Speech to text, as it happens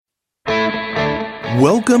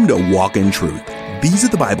Welcome to Walk in Truth. These are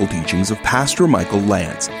the Bible teachings of Pastor Michael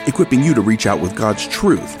Lance, equipping you to reach out with God's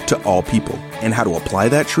truth to all people and how to apply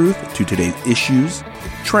that truth to today's issues,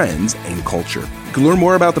 trends, and culture. You can learn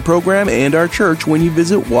more about the program and our church when you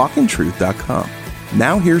visit walkintruth.com.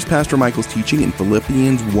 Now here's Pastor Michael's teaching in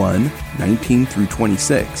Philippians 1:19 through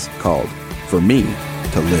 26, called, For Me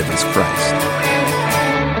to Live as Christ.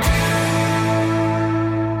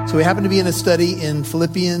 So we happen to be in a study in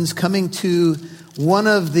Philippians, coming to one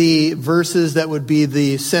of the verses that would be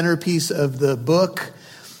the centerpiece of the book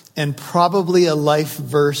and probably a life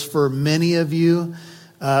verse for many of you,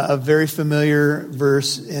 a very familiar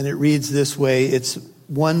verse, and it reads this way. It's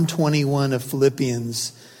 1:21 of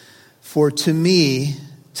Philippians. For to me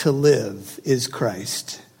to live is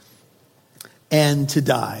Christ, and to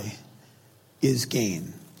die is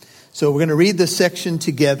gain. So we're going to read this section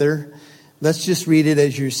together. Let's just read it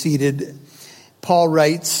as you're seated. Paul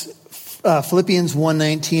writes, Philippians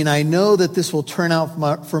 1:19, I know that this will turn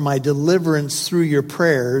out for my deliverance through your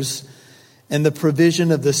prayers and the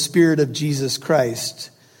provision of the Spirit of Jesus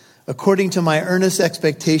Christ, according to my earnest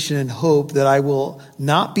expectation and hope that I will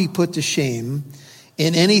not be put to shame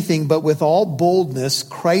in anything, but with all boldness,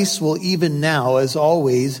 Christ will even now, as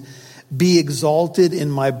always, be exalted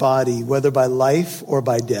in my body, whether by life or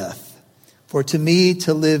by death. For to me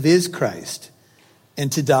to live is Christ,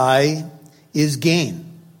 and to die is gain.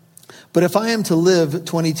 But if I am to live,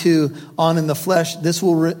 22, on in the flesh, this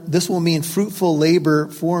will mean fruitful labor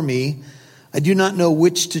for me. I do not know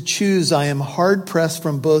which to choose. I am hard pressed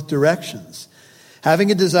from both directions,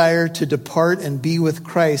 having a desire to depart and be with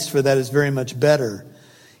Christ, for that is very much better.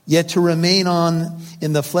 Yet to remain on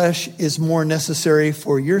in the flesh is more necessary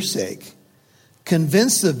for your sake.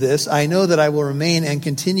 Convinced of this, I know that I will remain and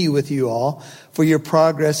continue with you all for your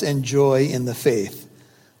progress and joy in the faith,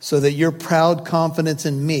 so that your proud confidence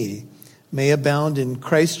in me may abound in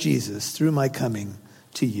Christ Jesus through my coming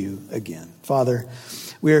to you again. Father,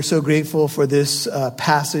 we are so grateful for this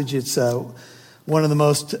passage. It's one of the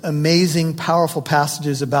most amazing, powerful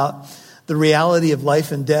passages about the reality of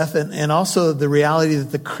life and death, and also the reality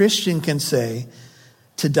that the Christian can say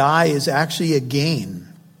to die is actually a gain.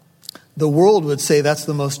 The world would say that's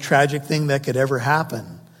the most tragic thing that could ever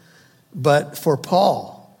happen. But for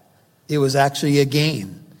Paul, it was actually a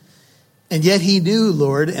gain. And yet he knew,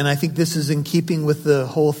 Lord, and I think this is in keeping with the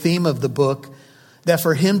whole theme of the book, that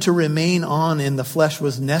for him to remain on in the flesh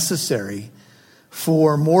was necessary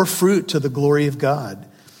for more fruit to the glory of God.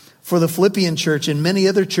 For the Philippian church and many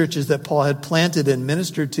other churches that Paul had planted and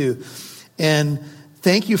ministered to. And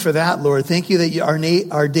thank you for that, Lord. Thank you that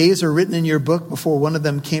our days are written in your book before one of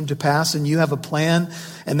them came to pass, and you have a plan,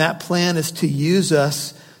 and that plan is to use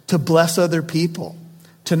us to bless other people,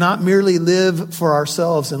 to not merely live for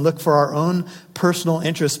ourselves and look for our own personal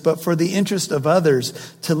interests, but for the interest of others,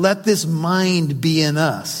 to let this mind be in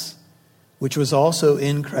us, which was also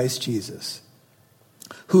in Christ Jesus,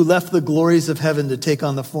 who left the glories of heaven to take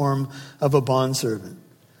on the form of a bondservant,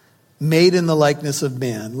 made in the likeness of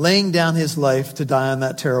man, laying down his life to die on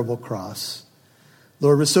that terrible cross.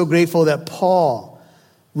 Lord, we're so grateful that Paul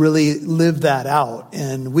really lived that out.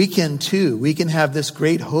 And we can too. We can have this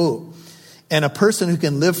great hope. And a person who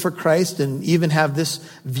can live for Christ and even have this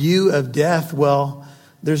view of death, well,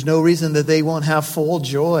 there's no reason that they won't have full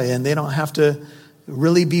joy and they don't have to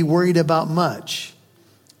really be worried about much.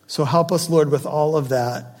 So help us, Lord, with all of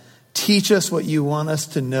that. Teach us what you want us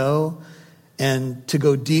to know and to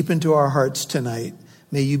go deep into our hearts tonight.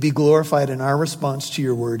 May you be glorified in our response to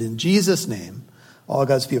your word. In Jesus' name, all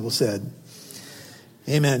God's people said,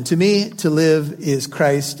 amen. To me, to live is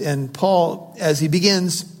Christ. And Paul, as he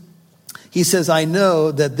begins, he says, I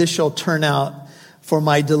know that this shall turn out for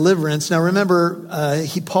my deliverance. Now remember,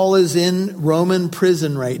 Paul is in Roman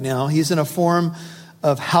prison right now. He's in a form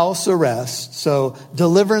of house arrest. So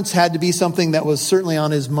deliverance had to be something that was certainly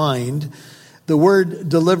on his mind. The word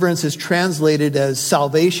deliverance is translated as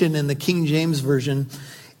salvation in the King James Version.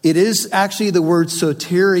 It is actually the word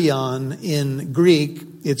soterion in Greek.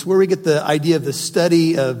 It's where we get the idea of the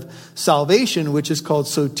study of salvation, which is called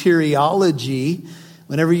soteriology.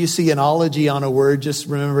 Whenever you see an ology on a word, just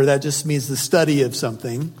remember that just means the study of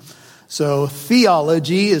something. So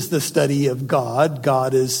theology is the study of God.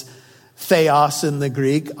 God is theos in the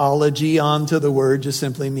Greek. Ology onto the word just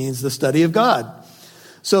simply means the study of God.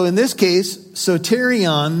 So in this case,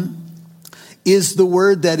 soterion is the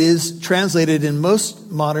word that is translated in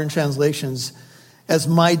most modern translations as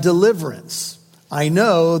my deliverance. I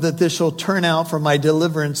know that this shall turn out for my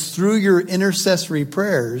deliverance through your intercessory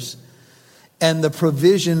prayers and the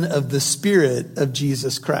provision of the Spirit of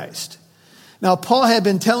Jesus Christ. Now, Paul had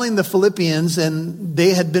been telling the Philippians, and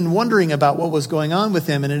they had been wondering about what was going on with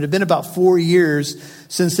him. And it had been about 4 years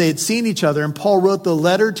since they had seen each other. And Paul wrote the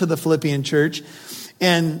letter to the Philippian church.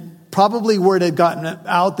 And probably word had gotten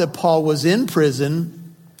out that Paul was in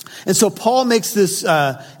prison. And so Paul makes this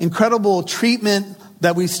incredible treatment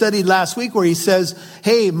that we studied last week where he says,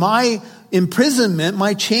 hey, my imprisonment,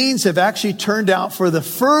 my chains have actually turned out for the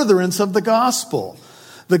furtherance of the gospel.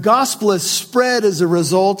 The gospel has spread as a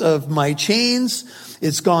result of my chains.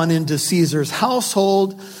 It's gone into Caesar's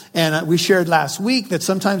household. And we shared last week that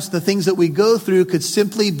sometimes the things that we go through could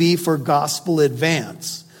simply be for gospel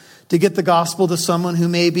advance, to get the gospel to someone who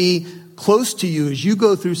may be close to you as you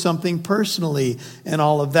go through something personally and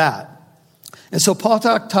all of that. And so Paul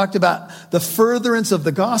talked about the furtherance of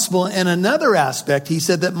the gospel. And another aspect, he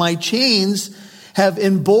said that my chains have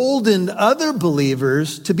emboldened other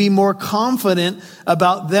believers to be more confident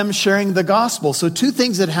about them sharing the gospel. So two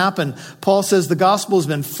things that happen. Paul says the gospel has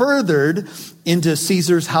been furthered into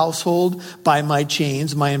Caesar's household by my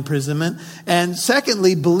chains, my imprisonment. And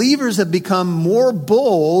secondly, believers have become more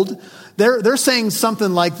bold. They're saying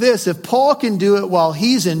something like this: if Paul can do it while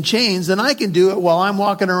he's in chains, then I can do it while I'm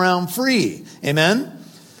walking around free. Amen?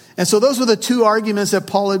 And so those were the two arguments that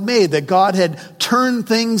Paul had made, that God had turned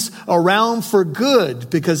things around for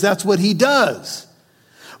good, because that's what he does.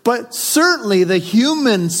 But certainly the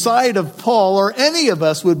human side of Paul, or any of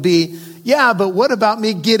us, would be, yeah, but what about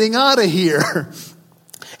me getting out of here?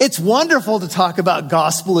 It's wonderful to talk about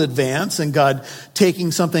gospel advance and God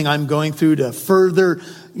taking something I'm going through to further,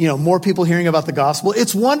 more people hearing about the gospel.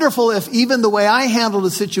 It's wonderful if even the way I handled the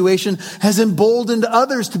situation has emboldened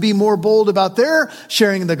others to be more bold about their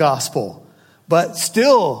sharing the gospel. But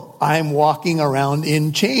still, I'm walking around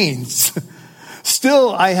in chains. Still,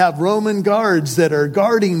 I have Roman guards that are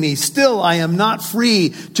guarding me. Still, I am not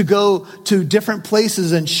free to go to different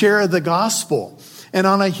places and share the gospel. And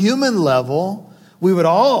on a human level, we would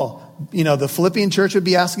all, the Philippian church would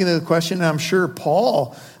be asking the question, and I'm sure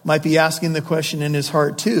Paul might be asking the question in his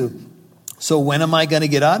heart too. So when am I going to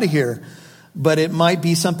get out of here? But it might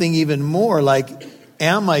be something even more like,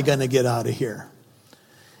 am I going to get out of here?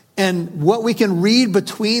 And what we can read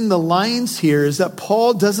between the lines here is that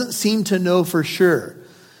Paul doesn't seem to know for sure.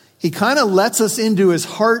 He kind of lets us into his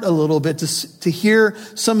heart a little bit to hear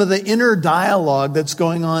some of the inner dialogue that's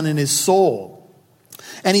going on in his soul.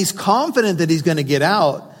 And he's confident that he's going to get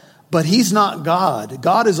out, but he's not God.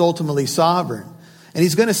 God is ultimately sovereign. And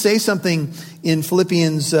he's going to say something in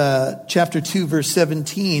Philippians chapter 2, verse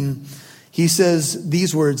 17. He says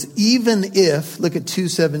these words, even if, look at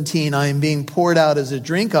 2:17, I am being poured out as a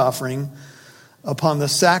drink offering upon the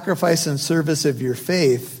sacrifice and service of your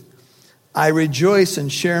faith, I rejoice and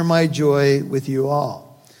share my joy with you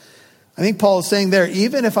all. I think Paul is saying there,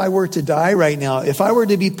 even if I were to die right now, if I were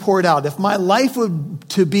to be poured out, if my life were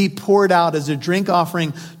to be poured out as a drink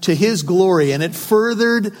offering to his glory, and it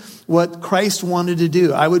furthered what Christ wanted to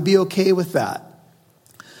do, I would be okay with that.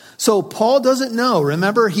 So Paul doesn't know.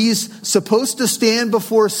 Remember, he's supposed to stand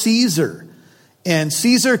before Caesar. And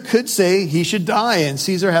Caesar could say he should die. And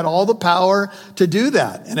Caesar had all the power to do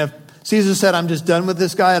that. And if Caesar said, I'm just done with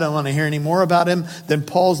this guy, I don't want to hear any more about him, then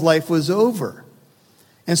Paul's life was over.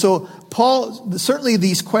 And so Paul, certainly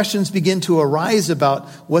these questions begin to arise about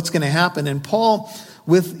what's going to happen. And Paul,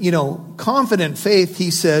 with, confident faith,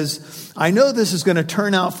 he says, I know this is going to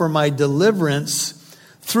turn out for my deliverance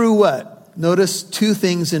through what? Notice two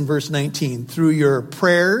things in verse 19. Through your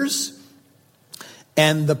prayers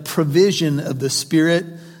and the provision of the Spirit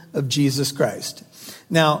of Jesus Christ.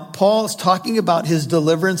 Now, Paul is talking about his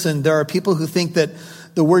deliverance, and there are people who think that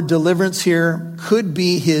the word deliverance here could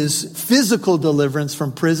be his physical deliverance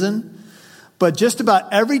from prison. But just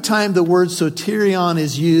about every time the word soterion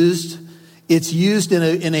is used, it's used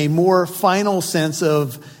in a more final sense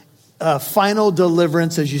of final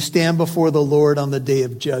deliverance as you stand before the Lord on the day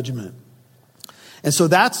of judgment. And so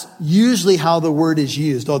that's usually how the word is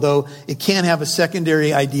used, although it can have a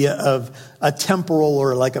secondary idea of a temporal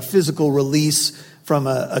or like a physical release from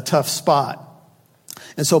a tough spot.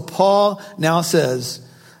 And so Paul now says,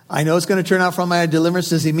 I know it's going to turn out for my deliverance.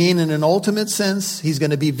 Does he mean in an ultimate sense? He's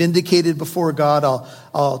going to be vindicated before God.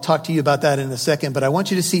 I'll talk to you about that in a second. But I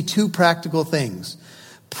want you to see two practical things.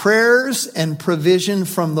 Prayers and provision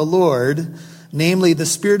from the Lord, namely the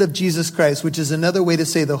Spirit of Jesus Christ, which is another way to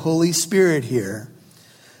say the Holy Spirit here.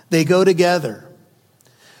 They go together.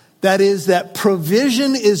 That is, that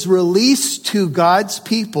provision is released to God's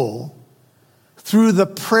people through the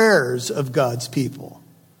prayers of God's people.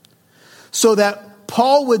 So that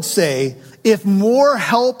Paul would say, if more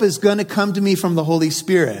help is going to come to me from the Holy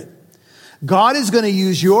Spirit, God is going to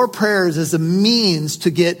use your prayers as a means to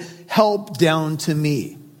get help down to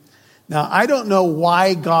me. Now, I don't know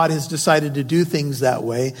why God has decided to do things that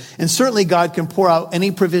way. And certainly God can pour out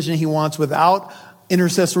any provision he wants without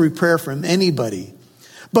intercessory prayer from anybody.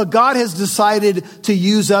 But God has decided to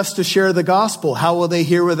use us to share the gospel. How will they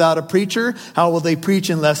hear without a preacher? How will they preach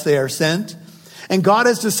unless they are sent? And God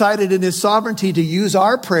has decided in his sovereignty to use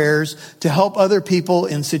our prayers to help other people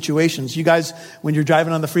in situations. You guys, when you're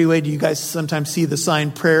driving on the freeway, do you guys sometimes see the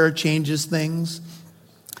sign, prayer changes things?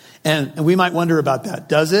 And we might wonder about that.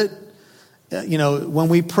 Does it? When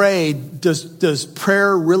we pray, does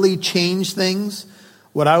prayer really change things?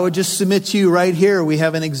 What I would just submit to you right here, we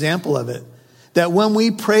have an example of it. That when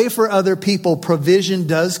we pray for other people, provision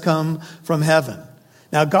does come from heaven.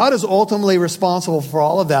 Now, God is ultimately responsible for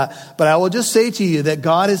all of that, but I will just say to you that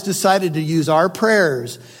God has decided to use our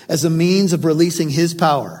prayers as a means of releasing his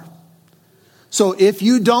power. So if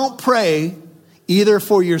you don't pray, either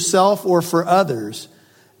for yourself or for others,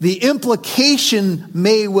 the implication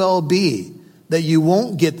may well be that you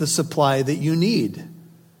won't get the supply that you need.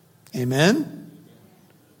 Amen?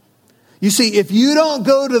 You see, if you don't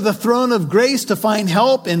go to the throne of grace to find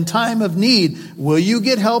help in time of need, will you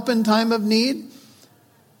get help in time of need?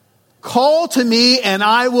 Call to me and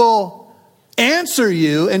I will answer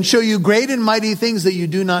you and show you great and mighty things that you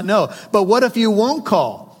do not know. But what if you won't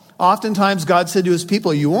call? Oftentimes God said to his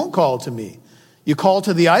people, you won't call to me. You call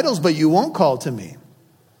to the idols, but you won't call to me.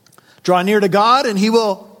 Draw near to God and he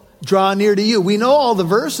will draw near to you. We know all the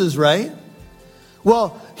verses, right?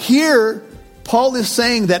 Well, here Paul is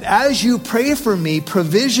saying that as you pray for me,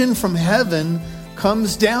 provision from heaven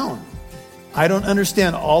comes down. I don't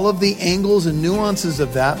understand all of the angles and nuances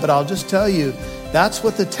of that, but I'll just tell you, that's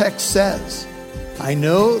what the text says. I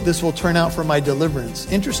know this will turn out for my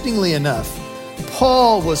deliverance. Interestingly enough,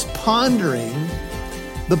 Paul was pondering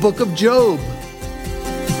the book of Job.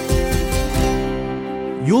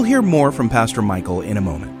 You'll hear more from Pastor Michael in a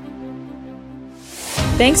moment.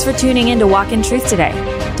 Thanks for tuning in to Walk in Truth today.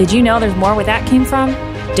 Did you know there's more where that came from?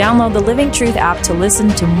 Download the Living Truth app to listen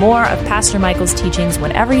to more of Pastor Michael's teachings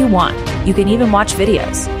whenever you want. You can even watch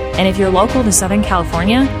videos. And if you're local to Southern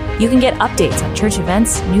California, you can get updates on church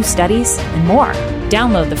events, new studies, and more.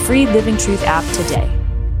 Download the free Living Truth app today.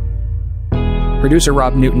 Producer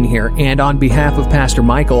Rob Newton here, and on behalf of Pastor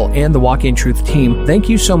Michael and the Walk in Truth team, thank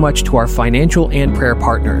you so much to our financial and prayer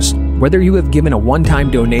partners. Whether you have given a one-time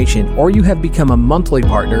donation or you have become a monthly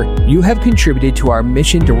partner, you have contributed to our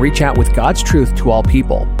mission to reach out with God's truth to all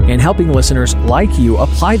people and helping listeners like you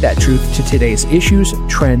apply that truth to today's issues,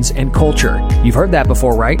 trends, and culture. You've heard that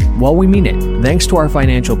before, right? Well, we mean it. Thanks to our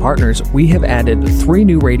financial partners, we have added 3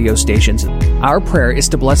 new radio stations. Our prayer is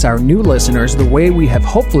to bless our new listeners the way we have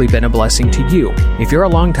hopefully been a blessing to you. If you're a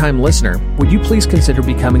longtime listener, would you please consider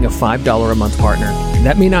becoming a $5 a month partner?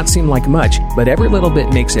 That may not seem like much, but every little bit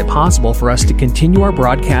makes it possible for us to continue our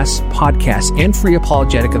broadcasts, podcasts, and free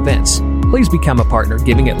apologetic events. Please become a partner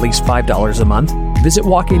giving at least $5 a month. Visit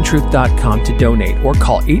walkintruth.com to donate or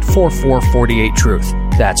call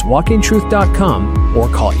 844-48-TRUTH. That's walkintruth.com or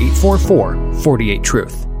call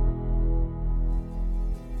 844-48-TRUTH.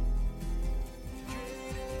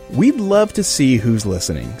 We'd love to see who's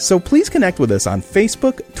listening, so please connect with us on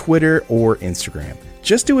Facebook, Twitter, or Instagram.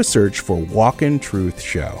 Just do a search for Walk in Truth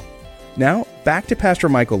Show. Now, back to Pastor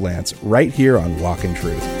Michael Lantz right here on Walk in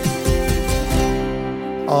Truth.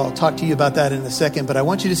 I'll talk to you about that in a second, but I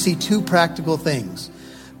want you to see 2 practical things.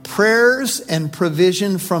 Prayers and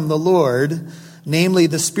provision from the Lord, namely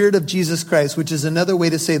the Spirit of Jesus Christ, which is another way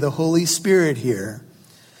to say the Holy Spirit here.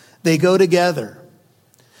 They go together.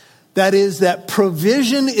 That is, that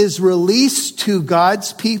provision is released to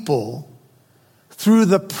God's people through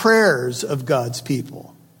the prayers of God's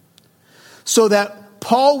people. So that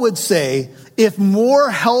Paul would say, if more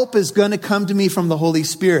help is going to come to me from the Holy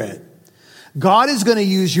Spirit, God is going to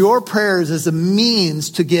use your prayers as a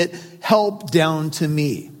means to get help down to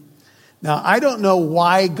me. Now, I don't know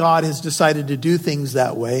why God has decided to do things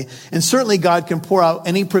that way. And certainly God can pour out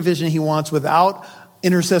any provision he wants without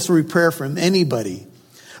intercessory prayer from anybody.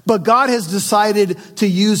 But God has decided to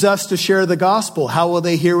use us to share the gospel. How will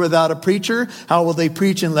they hear without a preacher? How will they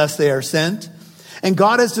preach unless they are sent? And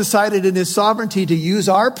God has decided in his sovereignty to use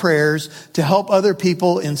our prayers to help other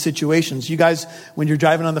people in situations. You guys, when you're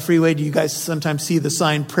driving on the freeway, do you guys sometimes see the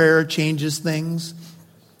sign, prayer changes things?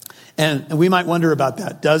 And we might wonder about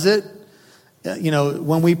that. Does it?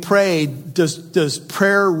 When we pray, does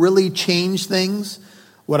prayer really change things?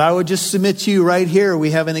 What I would just submit to you right here, we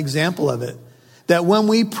have an example of it. That when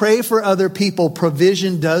we pray for other people,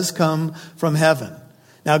 provision does come from heaven.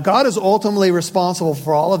 Now, God is ultimately responsible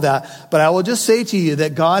for all of that, but I will just say to you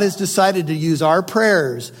that God has decided to use our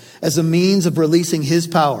prayers as a means of releasing his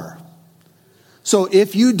power. So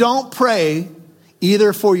if you don't pray,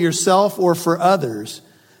 either for yourself or for others,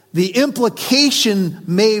 the implication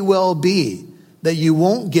may well be that you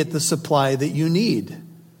won't get the supply that you need.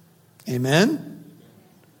 Amen?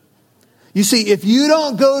 You see, if you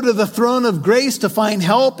don't go to the throne of grace to find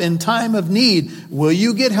help in time of need, will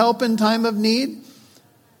you get help in time of need?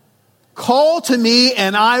 Call to me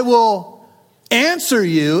and I will answer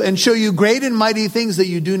you and show you great and mighty things that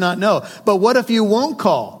you do not know. But what if you won't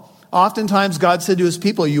call? Oftentimes God said to his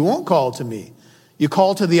people, you won't call to me. You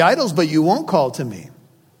call to the idols, but you won't call to me.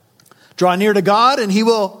 Draw near to God and he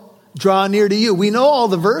will draw near to you. We know all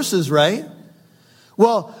the verses, right?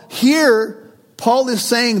 Well, here Paul is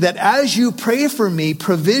saying that as you pray for me,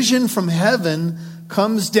 provision from heaven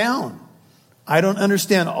comes down. I don't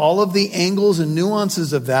understand all of the angles and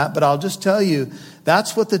nuances of that, but I'll just tell you,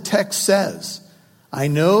 that's what the text says. I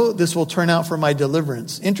know this will turn out for my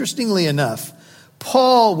deliverance. Interestingly enough,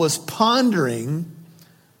 Paul was pondering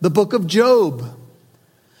the book of Job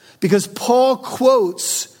because Paul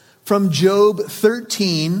quotes from Job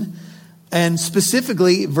 13 and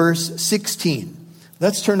specifically verse 16.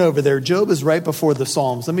 Let's turn over there. Job is right before the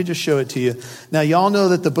Psalms. Let me just show it to you. Now, y'all know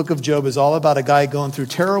that the book of Job is all about a guy going through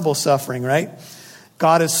terrible suffering, right?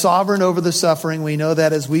 God is sovereign over the suffering. We know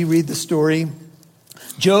that as we read the story.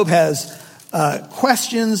 Job has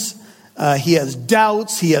questions. He has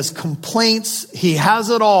doubts. He has complaints. He has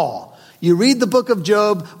it all. You read the book of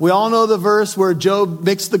Job. We all know the verse where Job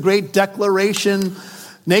makes the great declaration.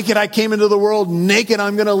 Naked I came into the world, naked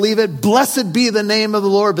I'm going to leave it. Blessed be the name of the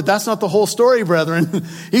Lord. But that's not the whole story, brethren.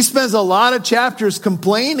 He spends a lot of chapters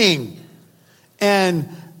complaining. And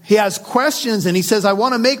he has questions and he says, I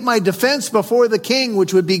want to make my defense before the king,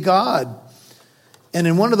 which would be God. And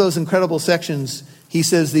in one of those incredible sections, he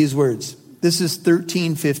says these words. This is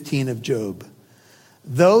 13:15 of Job.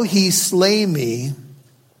 Though he slay me,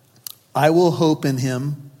 I will hope in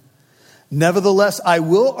him. Nevertheless, I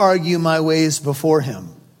will argue my ways before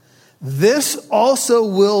him. This also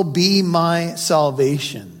will be my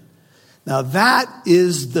salvation. Now that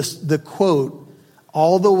is the quote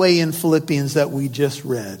all the way in Philippians that we just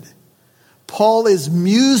read. Paul is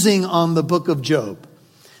musing on the book of Job.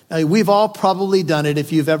 Now we've all probably done it.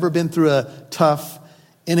 If you've ever been through a tough,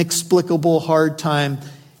 inexplicable, hard time,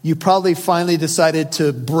 you probably finally decided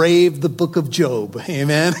to brave the book of Job.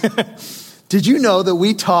 Amen. Did you know that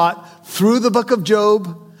we taught through the book of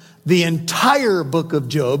Job, the entire book of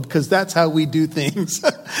Job, because that's how we do things.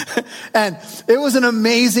 And it was an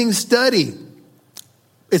amazing study.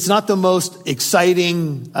 It's not the most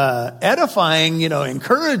exciting, edifying,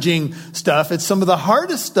 encouraging stuff. It's some of the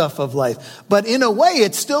hardest stuff of life. But in a way,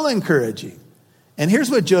 it's still encouraging. And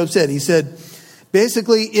here's what Job said. He said,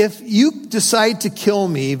 basically, if you decide to kill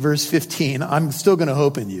me, verse 15, I'm still going to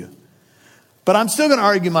hope in you. But I'm still going to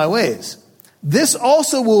argue my ways. This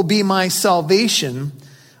also will be my salvation,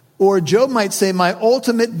 or Job might say my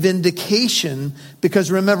ultimate vindication,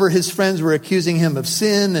 because remember his friends were accusing him of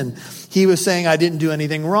sin and he was saying I didn't do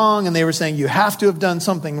anything wrong, and they were saying you have to have done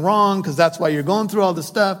something wrong because that's why you're going through all this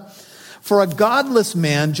stuff. For a godless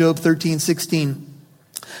man, Job 13:16,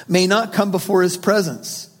 may not come before his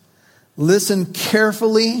presence. Listen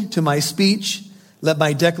carefully to my speech. Let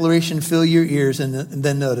my declaration fill your ears. And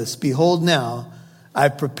then notice, behold now,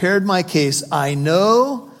 I've prepared my case. I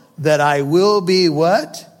know that I will be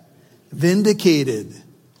what? Vindicated.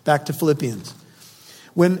 Back to Philippians.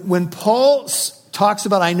 When Paul talks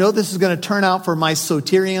about, I know this is going to turn out for my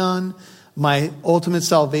soterion, my ultimate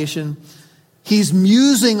salvation, he's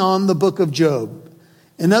musing on the book of Job.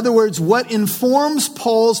 In other words, what informs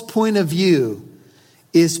Paul's point of view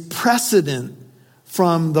is precedent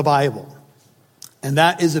from the Bible. And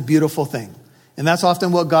that is a beautiful thing. And that's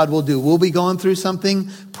often what God will do. We'll be going through something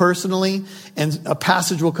personally and a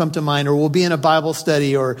passage will come to mind, or we'll be in a Bible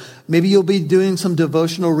study, or maybe you'll be doing some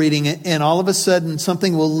devotional reading and all of a sudden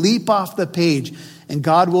something will leap off the page and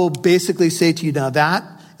God will basically say to you, now that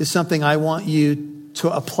is something I want you to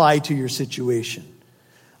apply to your situation.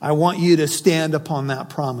 I want you to stand upon that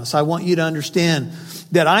promise. I want you to understand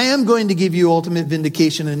that I am going to give you ultimate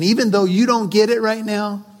vindication. And even though you don't get it right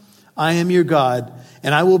now, I am your God,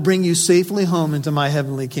 and I will bring you safely home into my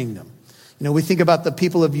heavenly kingdom. We think about the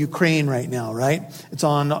people of Ukraine right now, right? It's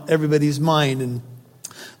on everybody's mind. And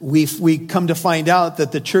we come to find out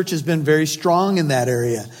that the church has been very strong in that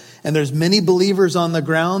area. And there's many believers on the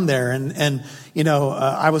ground there. And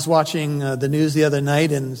I was watching the news the other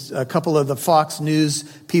night, and a couple of the Fox News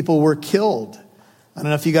people were killed. I don't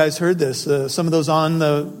know if you guys heard this. Some of those on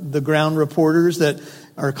the ground reporters that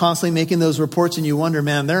are constantly making those reports, and you wonder,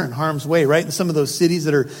 man, they're in harm's way, right? In some of those cities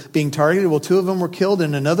that are being targeted, well, 2 of them were killed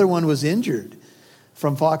and another one was injured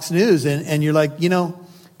from Fox News. And you're like,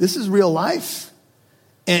 this is real life.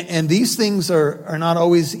 And these things are not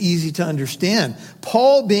always easy to understand.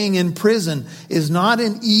 Paul being in prison is not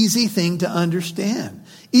an easy thing to understand.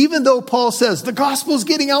 Even though Paul says the gospel is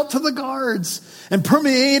getting out to the guards and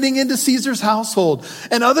permeating into Caesar's household,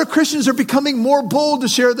 and other Christians are becoming more bold to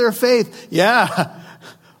share their faith. Yeah,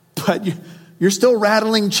 but you're still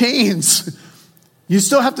rattling chains. You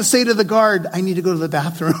still have to say to the guard, I need to go to the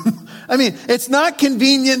bathroom. I mean, it's not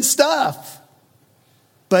convenient stuff.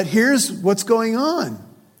 But here's what's going on.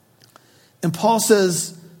 And Paul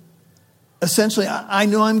says, essentially, I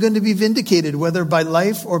know I'm going to be vindicated, whether by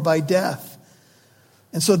life or by death.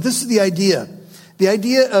 And so this is the idea. The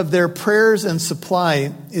idea of their prayers and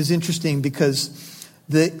supply is interesting because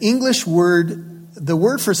the English word, the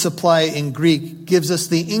word for supply in Greek gives us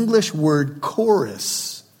the English word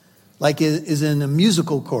chorus, like it is in a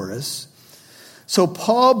musical chorus. So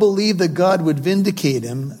Paul believed that God would vindicate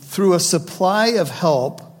him through a supply of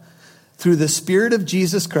help through the Spirit of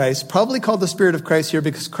Jesus Christ, probably called the Spirit of Christ here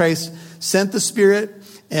because Christ sent the Spirit,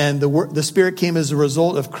 and the Spirit came as a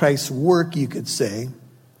result of Christ's work, you could say.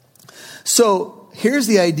 So here's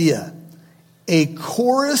the idea. A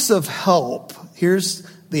chorus of help, here's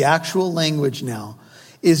the actual language now,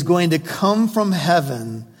 is going to come from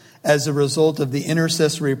heaven as a result of the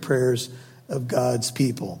intercessory prayers of God's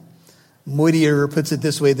people. Moitier puts it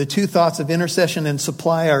this way: the 2 thoughts of intercession and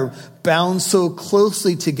supply are bound so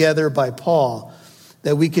closely together by Paul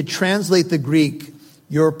that we could translate the Greek,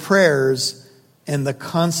 your prayers and the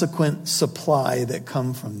consequent supply that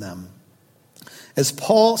come from them. As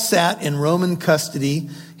Paul sat in Roman custody,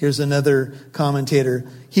 here's another commentator,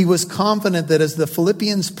 he was confident that as the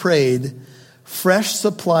Philippians prayed, fresh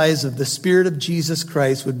supplies of the Spirit of Jesus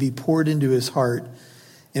Christ would be poured into his heart,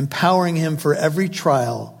 empowering him for every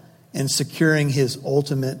trial and securing his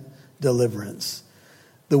ultimate deliverance.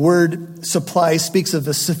 The word supply speaks of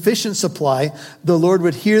a sufficient supply. The Lord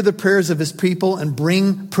would hear the prayers of his people and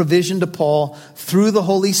bring provision to Paul through the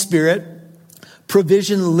Holy Spirit.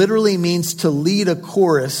 Provision literally means to lead a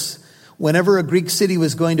chorus. Whenever a Greek city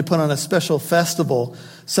was going to put on a special festival,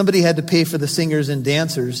 somebody had to pay for the singers and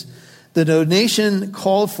dancers. The donation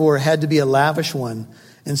called for had to be a lavish one.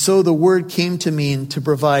 And so the word came to mean to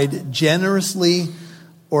provide generously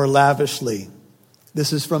or lavishly.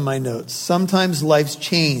 This is from my notes. Sometimes life's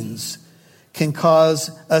chains can cause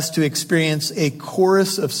us to experience a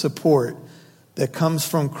chorus of support that comes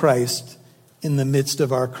from Christ in the midst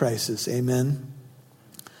of our crisis. Amen.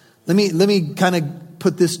 Let me kind of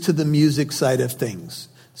put this to the music side of things,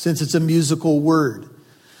 since it's a musical word.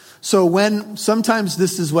 So sometimes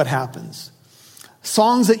this is what happens.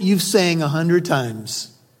 Songs that you've sang 100 times,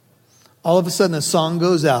 all of a sudden a song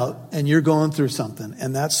goes out and you're going through something,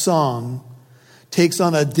 and that song takes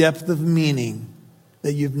on a depth of meaning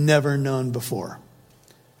that you've never known before.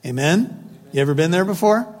 Amen? You ever been there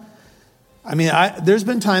before? I mean, there's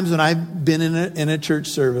been times when I've been in a church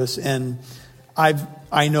service and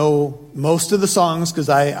I know most of the songs because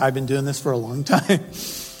I've been doing this for a long time.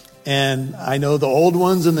 And I know the old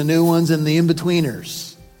ones and the new ones and the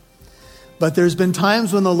in-betweeners. But there's been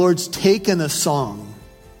times when the Lord's taken a song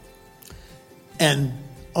and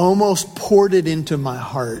almost poured it into my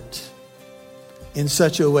heart in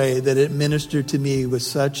such a way that it ministered to me with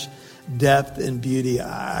such depth and beauty.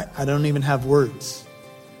 I don't even have words.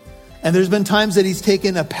 And there's been times that he's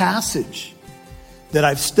taken a passage that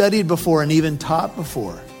I've studied before and even taught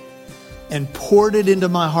before and poured it into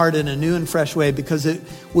my heart in a new and fresh way because it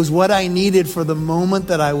was what I needed for the moment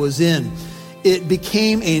that I was in. It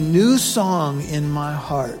became a new song in my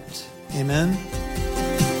heart. Amen.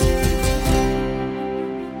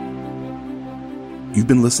 You've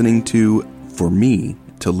been listening to For Me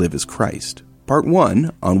to Live as Christ, Part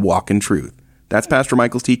 1 on Walk in Truth. That's Pastor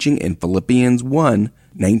Michael's teaching in Philippians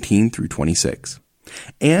 1:19 through 26.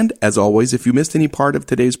 And as always, if you missed any part of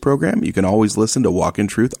today's program, you can always listen to Walk in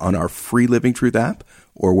Truth on our free Living Truth app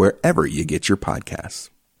or wherever you get your podcasts.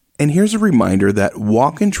 And here's a reminder that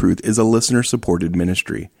Walk in Truth is a listener-supported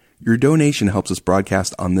ministry. Your donation helps us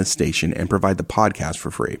broadcast on this station and provide the podcast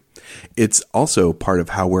for free. It's also part of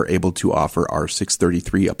how we're able to offer our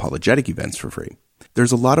 633 apologetic events for free.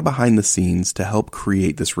 There's a lot of behind the scenes to help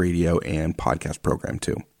create this radio and podcast program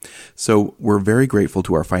too. So we're very grateful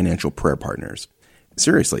to our financial prayer partners.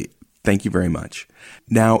 Seriously, thank you very much.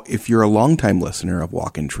 Now, if you're a longtime listener of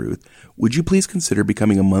Walk in Truth, would you please consider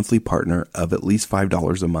becoming a monthly partner of at least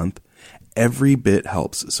 $5 a month? Every bit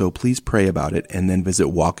helps, so please pray about it and then visit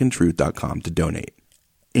walkintruth.com to donate.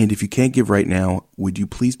 And if you can't give right now, would you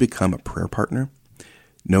please become a prayer partner?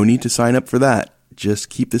 No need to sign up for that. Just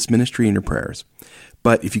keep this ministry in your prayers.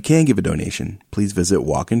 But if you can give a donation, please visit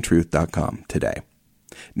walkintruth.com today.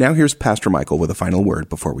 Now here's Pastor Michael with a final word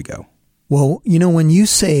before we go. Well, when you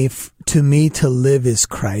say, to me to live is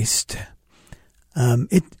Christ,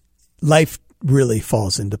 life really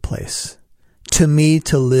falls into place. To me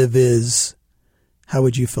to live is, how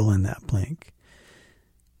would you fill in that blank?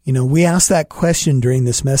 We asked that question during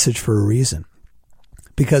this message for a reason.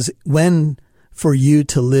 Because when for you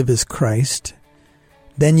to live is Christ,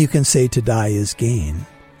 then you can say to die is gain.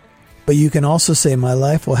 But you can also say my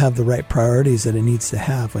life will have the right priorities that it needs to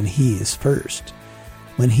have when He is first.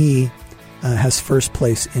 When He has first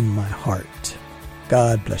place in my heart.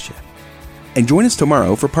 God bless you. And join us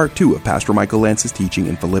tomorrow for part 2 of Pastor Michael Lance's teaching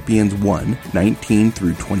in Philippians 1:19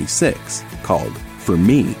 through 26, called For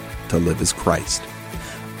Me to Live as Christ.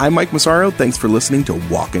 I'm Mike Massaro. Thanks for listening to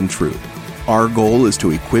Walk in Truth. Our goal is to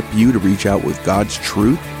equip you to reach out with God's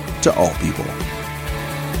truth to all people.